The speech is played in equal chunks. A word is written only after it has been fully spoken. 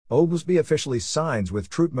Oglesby officially signs with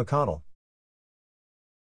Truett McConnell.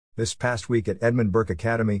 This past week at Edmund Burke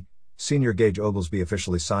Academy, senior Gage Oglesby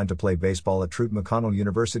officially signed to play baseball at Truett McConnell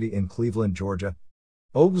University in Cleveland, Georgia.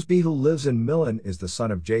 Oglesby, who lives in Millen, is the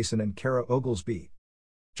son of Jason and Kara Oglesby.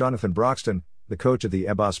 Jonathan Broxton, the coach of the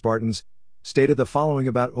Eba Spartans, stated the following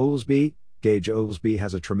about Oglesby: Gage Oglesby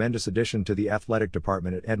has a tremendous addition to the athletic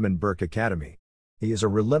department at Edmund Burke Academy. He is a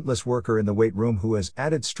relentless worker in the weight room who has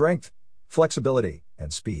added strength, flexibility,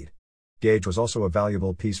 and speed. Gage was also a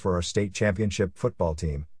valuable piece for our state championship football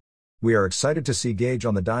team. We are excited to see Gage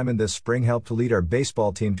on the diamond this spring help to lead our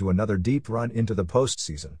baseball team to another deep run into the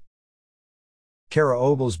postseason. Kara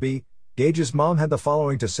Oglesby, Gage's mom, had the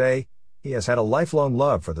following to say: he has had a lifelong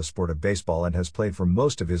love for the sport of baseball and has played for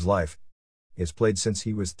most of his life. He has played since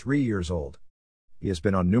he was 3 years old. He has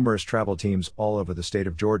been on numerous travel teams all over the state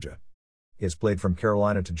of Georgia. He has played from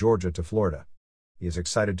Carolina to Georgia to Florida. He is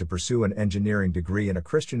excited to pursue an engineering degree in a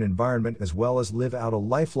Christian environment as well as live out a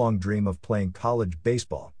lifelong dream of playing college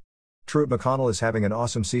baseball. Truett McConnell is having an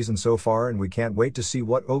awesome season so far, and we can't wait to see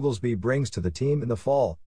what Oglesby brings to the team in the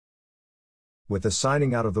fall. With the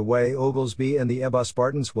signing out of the way, Oglesby and the Eba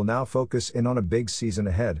Spartans will now focus in on a big season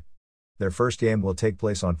ahead. Their first game will take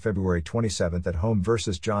place on February 27th at home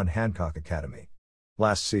versus John Hancock Academy.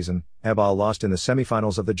 Last season, Eba lost in the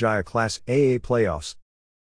semifinals of the Jaya Class AA playoffs,